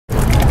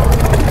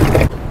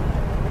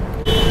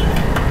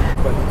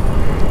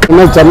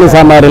சட்னி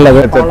சாம்பார் இல்லை,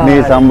 சட்னி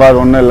சாம்பார்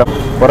ஒன்றும் இல்லை,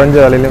 குறைஞ்ச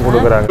விலையிலையும்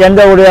கொடுக்குறாங்க.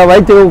 எந்த உடைய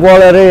வயிற்றுக்கு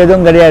கோளாறு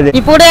எதுவும் கிடையாது.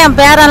 இப்போ என்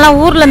பேரெல்லாம்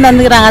ஊர்ல இருந்து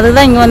வந்துக்கிறாங்க,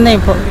 அதுதான் இங்க வந்தேன்.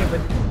 இப்போ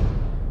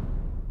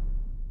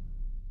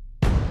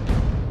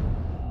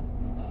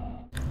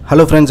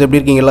ஹலோ ஃப்ரெண்ட்ஸ், எப்படி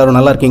இருக்கீங்க? எல்லோரும்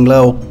நல்லா இருக்கீங்களா?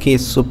 Okay,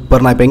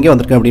 super. நான் இப்போ எங்கே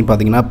வந்திருக்கேன் அப்படின்னு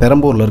பார்த்தீங்கன்னா,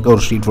 பெரம்பூரில் இருக்க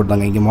ஒரு ஸ்ட்ரீட் ஃபுட்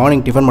தாங்க. இங்கே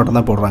மார்னிங் டிஃபன் மட்டும்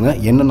தான் போடுறாங்க.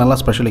 என்ன நல்லா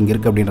ஸ்பெஷல் இங்கே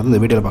இருக்குது அப்படின்றது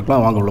இந்த வீடியோவில்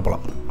பார்க்கலாம். வாங்க உள்ள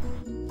போகலாம்.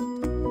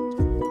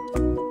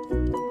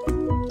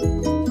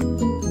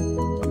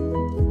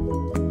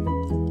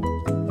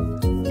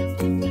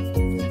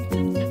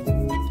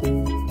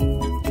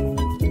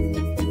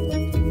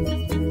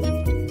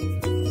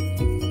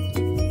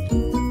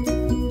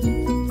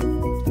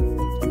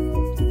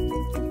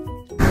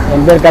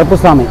 என் பேர்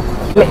கருப்புசாமி.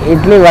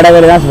 இட்லி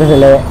வடகரி தான்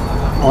ஸ்பெஷலு.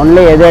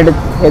 ஒன்லி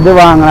எது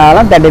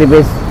வாங்கினாலும் 30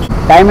 rupees.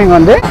 டைமிங்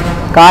வந்து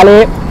காலை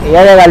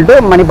 7:15 to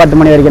மணி 10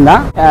 மணி வரைக்கும்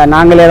தான்.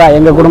 நாங்களே தான்,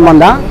 எங்கள்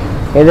குடும்பம் தான்,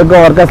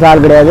 எதுக்கும் ஒர்க்கர்ஸ்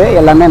ஆள் கிடையாது,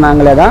 எல்லாமே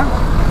நாங்களே தான்.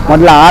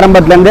 முதல்ல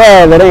ஆரம்பத்துலேருந்தே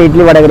வெறும்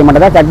இட்லி வடகரி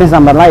மட்டும் தான், சட்னி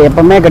சாம்பார்லாம்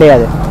எப்பவுமே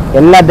கிடையாது.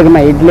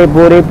 எல்லாத்துக்குமே இட்லி,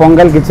 பூரி,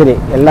 பொங்கல், கிச்சடி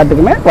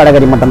எல்லாத்துக்குமே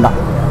வடகரி மட்டும்தான்.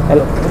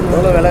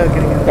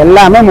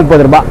 எல்லாமே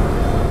 30 ரூபா.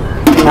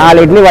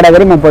 4 இட்லி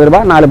வடகரி 30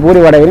 ரூபா, 4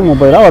 பூரி வடகரி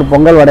 30 ரூபா, ஒரு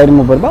பொங்கல் வடகரி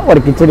 30 ரூபா,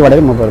 ஒரு கிச்சடி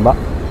வடகரி 30 ரூபா.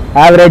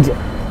 ஆவரேஜ்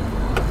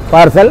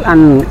பார்சல்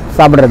அண்ட்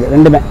சாப்பிட்றது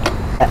ரெண்டுமே.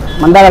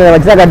 மந்தாரத்தை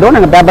வச்சு தான் கட்டுவோம்,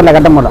 நாங்கள் பேப்பரில்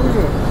கட்ட மாட்டோம்.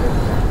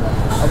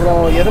 அப்புறம்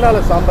எதனால்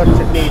சாம்பார்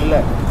சட்னி இல்லை?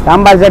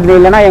 சாம்பார் சட்னி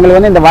இல்லைன்னா எங்களுக்கு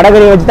வந்து இந்த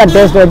வடகரி வச்சு தான்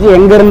டேஸ்ட் வச்சு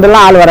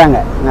எங்கேருந்துலாம் ஆள்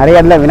வராங்க. நிறைய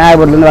இடத்துல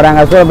விநாயகபுரத்துலேருந்து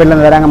வராங்க,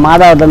 சூரப்பேட்டிலேருந்து வராங்க,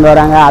 மாதாவரத்துலேருந்து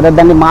வராங்க, அதை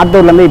தாண்டி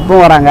மாத்தூர்லேருந்து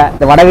இப்பவும் வராங்க.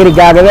 இந்த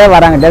வடகரிக்காகவே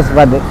வராங்க டேஸ்ட்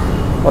பார்த்து.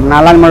 ஒரு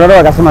 4 நாள் முன்னாடி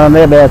ஒரு கஸ்டமர்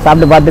வந்து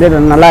சாப்பிட்டு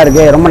பார்த்துட்டு நல்லா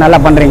இருக்குது, ரொம்ப நல்லா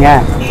பண்ணுறீங்க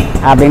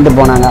அப்படின்ட்டு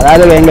போனாங்க.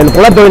 அதாவது எங்களுக்கு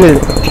குலத்தொழில்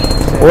இது.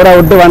 ஊரை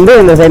விட்டு வந்து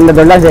இந்த சைடு இந்த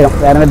தொழிலாக செய்யும்.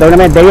 வேறு எந்த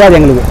தொழிலுமே தெரியாது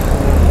எங்களுக்கு.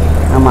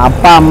 நம்ம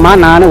அப்பா, அம்மா,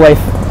 நான்,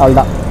 ஒய்ஃப்,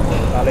 அவ்வளோதான்.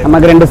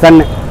 நமக்கு 2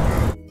 சன்னு.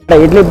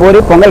 இட்லி, பூரி,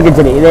 பொங்கல்,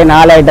 கிச்சடி இதே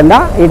 4 ஐட்டம்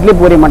தான். இட்லி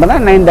பூரி மட்டும்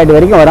தான் 9:30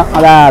 வரைக்கும் வரும்.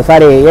 அதான்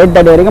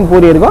 8:30 வரைக்கும்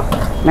பூரி இருக்கும்,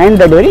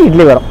 9:30 வரைக்கும்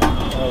இட்லி வரும்.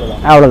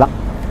 அவ்வளோதான்.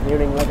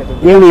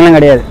 ஈவினிங்லாம்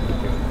கிடையாது.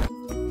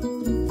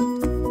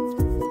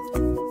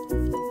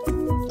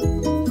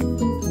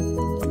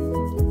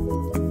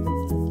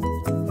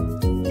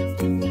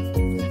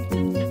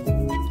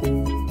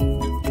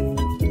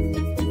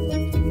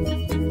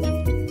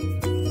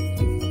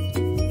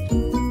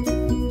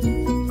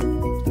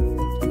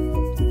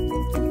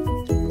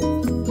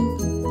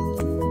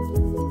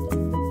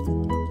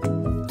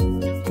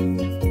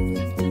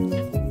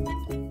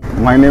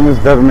 My name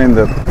is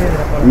Dharmender.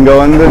 இங்கே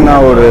வந்து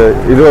நான் ஒரு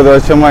 20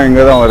 வருஷமாக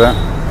இங்கே தான் வரேன்.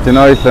 சின்ன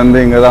வயசுலேருந்து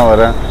இங்கே தான்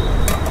வரேன்.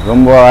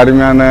 ரொம்ப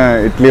அருமையான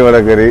இட்லி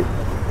வடகரி.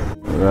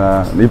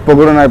 இப்போ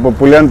கூட நான் இப்போ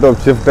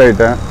புளியாந்தோப்பு ஷிஃப்ட்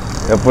ஆகிட்டேன்.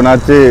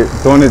 எப்போனாச்சும்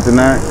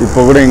தோணுச்சுன்னா இப்போ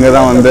கூட இங்கே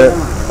தான் வந்து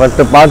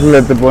ஃபஸ்ட்டு பார்சல்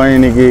எடுத்து போய்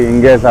இன்றைக்கி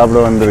இங்கே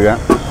சாப்பிட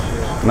வந்திருக்கேன்.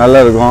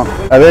 நல்லாயிருக்கும்.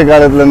 அதே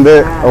காலத்துலேருந்து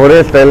ஒரே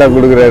ஸ்டைலாக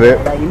கொடுக்குறாரு.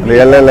 இந்த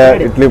எல்லையில்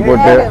இட்லி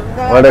போட்டு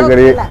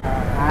வடகரி.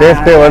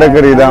 டேஸ்ட்டே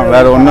வடகரி தான்,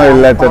 வேறு ஒன்றும்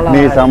இல்லை.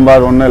 சட்னி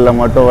சாம்பார் ஒன்றும் இல்லை,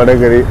 மட்டும்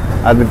வடகரி.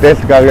 அது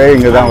டேஸ்ட்டுக்காகவே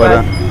இங்கே தான்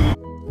வரேன்.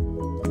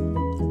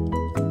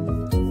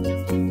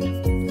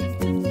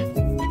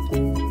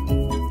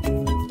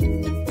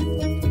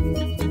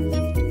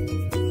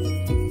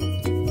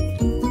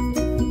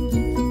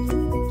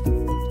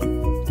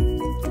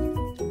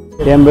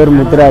 என் பேர்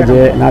முத்துராஜ்.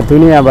 நான்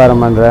துணி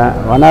வியாபாரம் பண்ணுறேன்.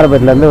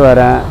 வண்ணாரப்பேட்டிலேருந்து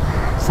வரேன்.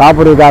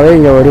 சாப்பிட்றதுக்காகவே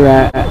இங்கே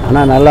வருவேன்.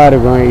 ஆனால்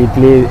நல்லாயிருக்கும்.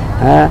 இட்லி,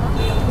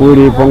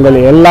 பூரி, பொங்கல்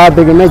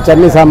எல்லாத்துக்குமே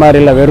சட்னி சாம்பார்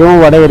இல்லை,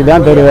 வெறும் வடகரி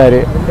தான் தருவார்.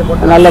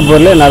 நல்ல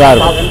பொருள்,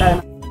 நல்லாயிருக்கும்.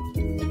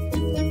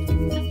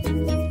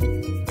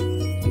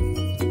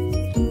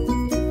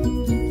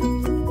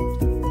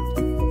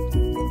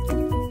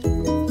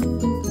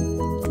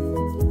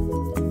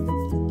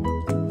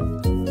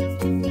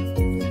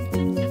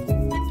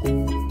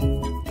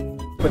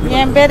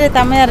 என் பேர்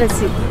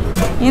தமிழரசி.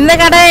 இந்த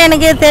கடை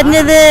எனக்கு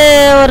தெரிஞ்சது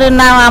ஒரு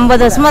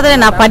 50 வருஷமாக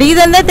நான்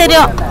படிக்கிறதே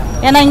தெரியும்.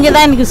 ஏன்னா இங்கே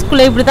தான் எனக்கு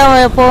ஸ்கூலில் இப்படி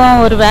தான்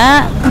போவேன் வருவேன்.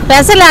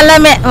 ஸ்பெஷல்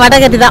எல்லாமே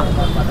வடகரி தான்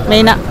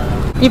மெயினாக.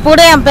 இப்போ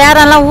என்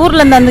பேரெல்லாம்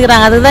ஊர்லேருந்து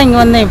வந்துக்கிறாங்க, அதுதான்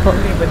இங்கே வந்தேன். இப்போ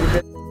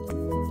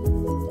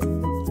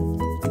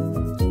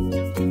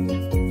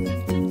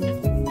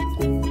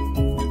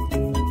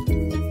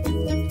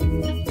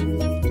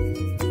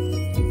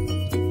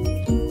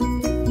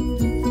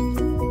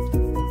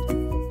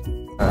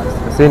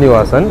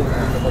சீனிவாசன்,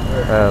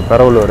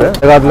 பெரம்பலூர்.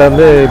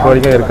 காலத்துலேருந்து இப்போ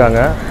வரைக்கும் இருக்காங்க.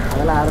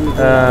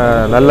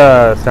 நல்ல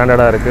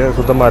ஸ்டாண்டர்டாக இருக்குது,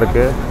 சுத்தமாக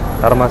இருக்குது,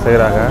 தரமாக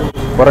செய்கிறாங்க,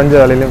 குறைஞ்ச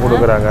விலையிலையும்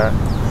கொடுக்குறாங்க.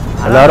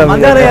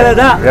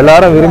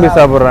 எல்லாரும் விரும்பி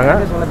சாப்பிட்றாங்க.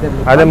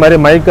 அதே மாதிரி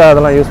மைக்கா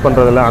அதெல்லாம் யூஸ்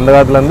பண்ணுறதில்ல. அந்த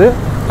காலத்துலேருந்து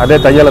அதே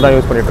தையலை தான்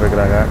யூஸ் பண்ணிகிட்டு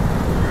இருக்கிறாங்க.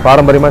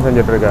 பாரம்பரியமாக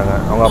செஞ்சிட்ருக்காங்க.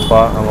 அவங்க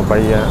அப்பா, அவங்க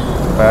பையன்,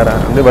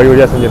 பேரன் வந்து வழி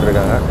வழியாக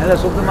செஞ்சிட்ருக்காங்க.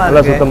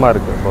 நல்லா சுத்தமாக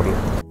இருக்குது பொருள்.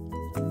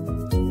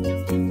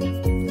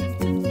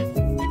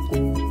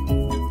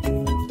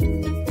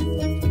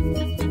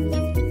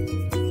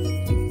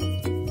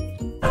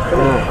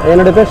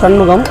 என்னோடய பேர்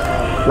சண்முகம்.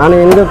 நான்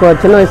எங்கே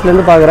சின்ன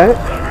வயசுலேருந்து பார்க்குறேன்.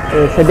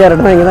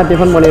 செட்டியார்ட்ட இங்கே தான்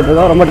டிஃபன்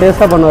பண்ணிகிட்ருக்கோம். ரொம்ப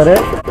டேஸ்ட்டாக பண்ணுவார்.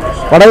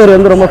 வடகரி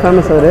வந்து ரொம்ப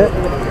ஃபேமஸ். அவர்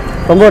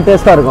ரொம்ப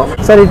டேஸ்ட்டாக இருக்கும்.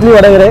 சார் இட்லி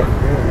வடகரி,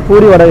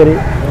 பூரி வடகரி,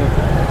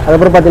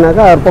 அதுக்கப்புறம்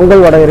பார்த்தீங்கன்னாக்கா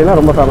பொங்கல் வடகரிலாம்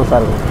ரொம்ப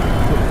ஃபேமஸாக இருக்கும்.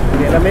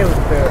 எல்லாமே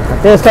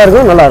டேஸ்ட்டாக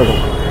இருக்கும்,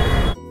 நல்லாயிருக்கும்.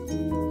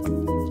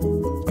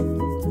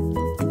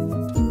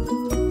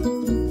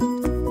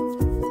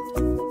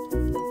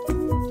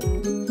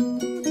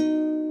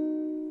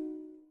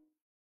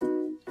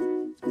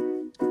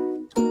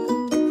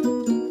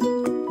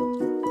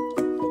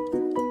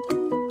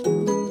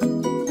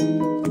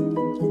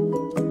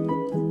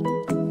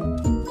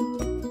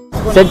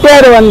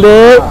 செட்டியார் வந்து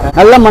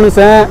நல்ல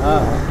மனுஷன்,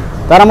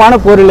 தரமான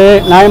பொருள்,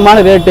 நியாயமான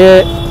ரேட்டு,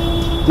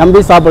 நம்பி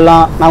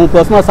சாப்பிட்லாம். நான் 30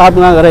 வருஷமாக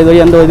சாப்பிட்லாம், வேறு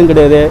இது எந்த இதுவும்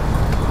கிடையாது.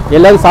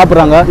 எல்லோரும்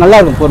சாப்பிட்றாங்க, நல்லா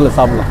இருக்கும் பொருள்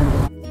சாப்பிட்லாம்.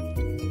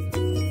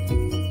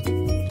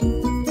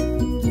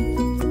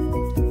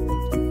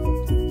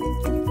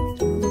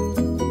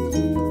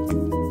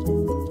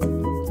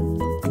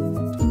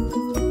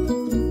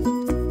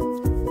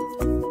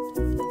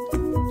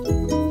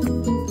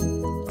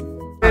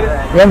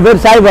 என்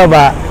பேர்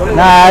சாய்பாபா.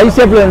 நான்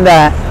ஐசிஎஃப்ல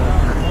இருந்தேன்,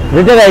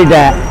 ரிட்டையர்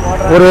ஆகிட்டேன்.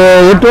 ஒரு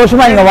 8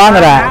 வருஷமாக இங்கே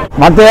வாங்குகிறேன்.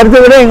 மற்ற இடத்த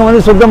விட இங்கே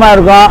வந்து சுத்தமாக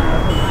இருக்கும்,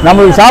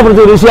 நம்மளுக்கு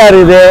சாப்பிட்றதுக்கு ருசியாக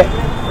இருக்குது.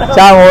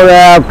 ஒரு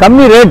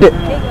கம்மி ரேட்டு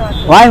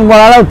வாங்கி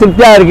போனாலும்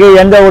திருப்தியாக இருக்குது.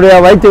 எந்த ஒரு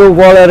வயிற்று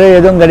கோளாறு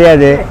எதுவும்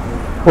கிடையாது.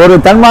 ஒரு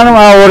தன்மானம்,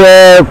 ஒரு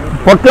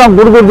பொட்டலம்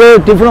கொடுக்குறது,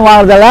 டிஃபன்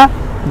வாங்குறதெல்லாம்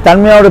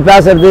தன்மையோடு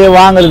பேசுறது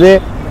வாங்குறது,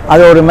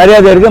 அது ஒரு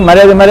மரியாதை இருக்குது.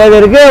 மரியாதை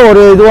இருக்குது,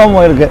 ஒரு இதுவும்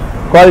இருக்குது,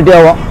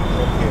 குவாலிட்டியாகவும்.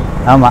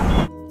 ஆமாம்.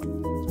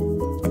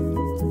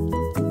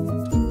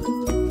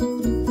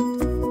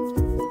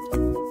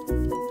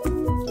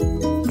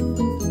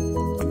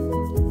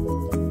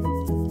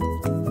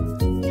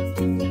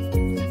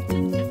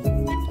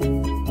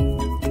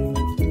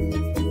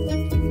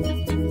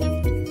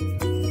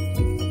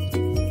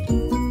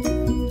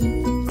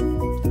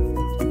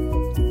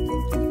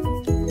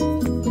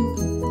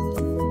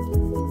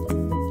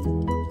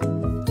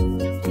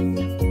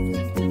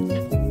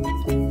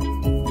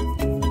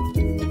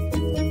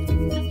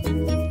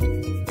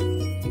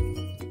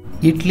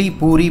 இட்லி,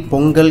 பூரி,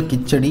 பொங்கல்,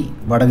 கிச்சடி,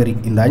 வடகரி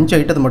இந்த 5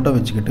 ஐட்டத்தை மட்டும்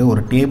வச்சுக்கிட்டு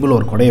ஒரு டேபிள்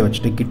ஒரு கொடையை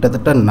வச்சுட்டு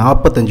கிட்டத்தட்ட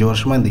 45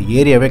 வருஷமாக இந்த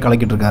ஏரியாவே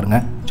கலக்கிட்டு இருக்காருங்க.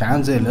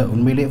 சான்ஸே இல்லை.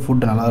 உண்மையிலேயே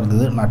ஃபுட் நல்லா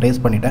இருந்தது. நான்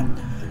டேஸ்ட் பண்ணிட்டேன்.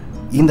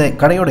 இந்த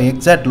கடையோட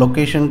எக்ஸாக்ட்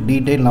லொக்கேஷன்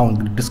டீட்டெயில் நான்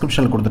உங்களுக்கு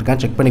டிஸ்கிரிப்ஷனில்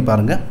கொடுத்துருக்கேன், செக் பண்ணி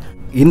பாருங்கள்.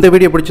 இந்த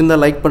வீடியோ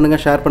பிடிச்சிருந்தா லைக்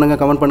பண்ணுங்கள், ஷேர்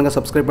பண்ணுங்கள், கமெண்ட் பண்ணுங்கள்,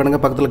 சப்ஸ்கிரைப்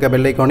பண்ணுங்கள், பக்கத்தில் இருக்க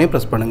பெல் ஐக்கானையும்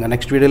ப்ரெஸ் பண்ணுங்கள்.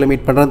 நெக்ஸ்ட் வீடியோவில்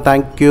மீட் பண்ணுறேன்.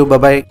 Thank you,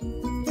 bye bye.